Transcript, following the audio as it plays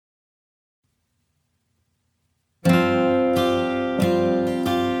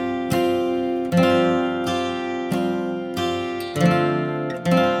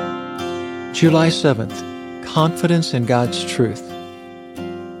July 7th, confidence in God's truth.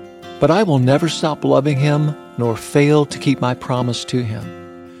 But I will never stop loving Him, nor fail to keep my promise to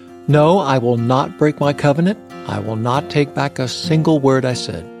Him. No, I will not break my covenant. I will not take back a single word I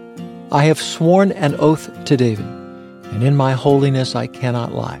said. I have sworn an oath to David, and in my holiness I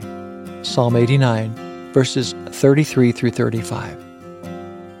cannot lie. Psalm 89, verses 33 through 35.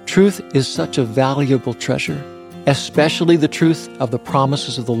 Truth is such a valuable treasure, especially the truth of the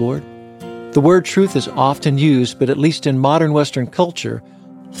promises of the Lord. The word truth is often used, but at least in modern Western culture,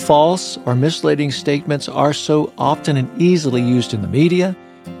 false or misleading statements are so often and easily used in the media,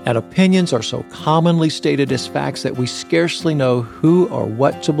 and opinions are so commonly stated as facts that we scarcely know who or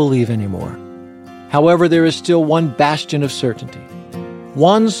what to believe anymore. However, there is still one bastion of certainty,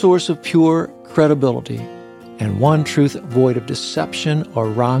 one source of pure credibility, and one truth void of deception or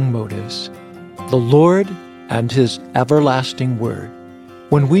wrong motives: the Lord and His everlasting Word.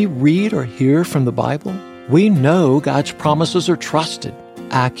 When we read or hear from the Bible, we know God's promises are trusted,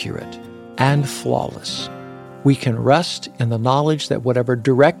 accurate, and flawless. We can rest in the knowledge that whatever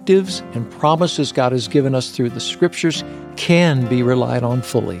directives and promises God has given us through the Scriptures can be relied on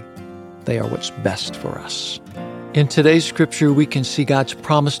fully. They are what's best for us. In today's Scripture, we can see God's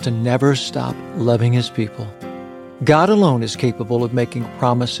promise to never stop loving His people. God alone is capable of making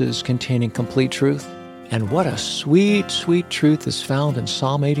promises containing complete truth. And what a sweet, sweet truth is found in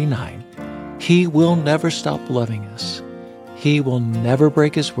Psalm 89. He will never stop loving us. He will never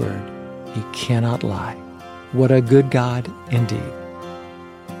break His word. He cannot lie. What a good God indeed.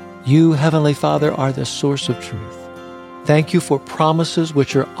 You, Heavenly Father, are the source of truth. Thank You for promises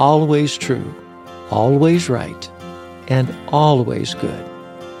which are always true, always right, and always good.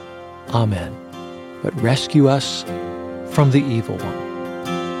 Amen. But rescue us from the evil one.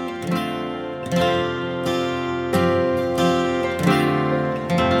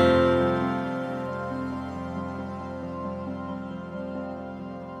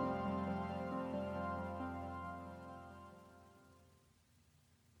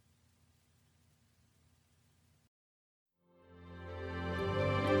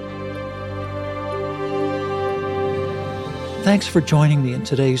 Thanks for joining me in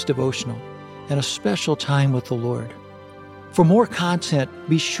today's devotional and a special time with the Lord. For more content,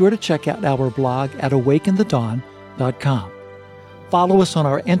 be sure to check out our blog at awakenthedawn.com. Follow us on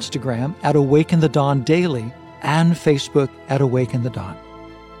our Instagram at Awaken the Dawn Daily and Facebook at Awaken the Dawn.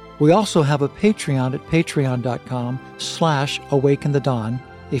 We also have a Patreon at patreon.com/awakenthedawn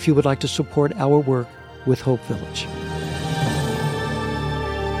if you would like to support our work with Hope Village.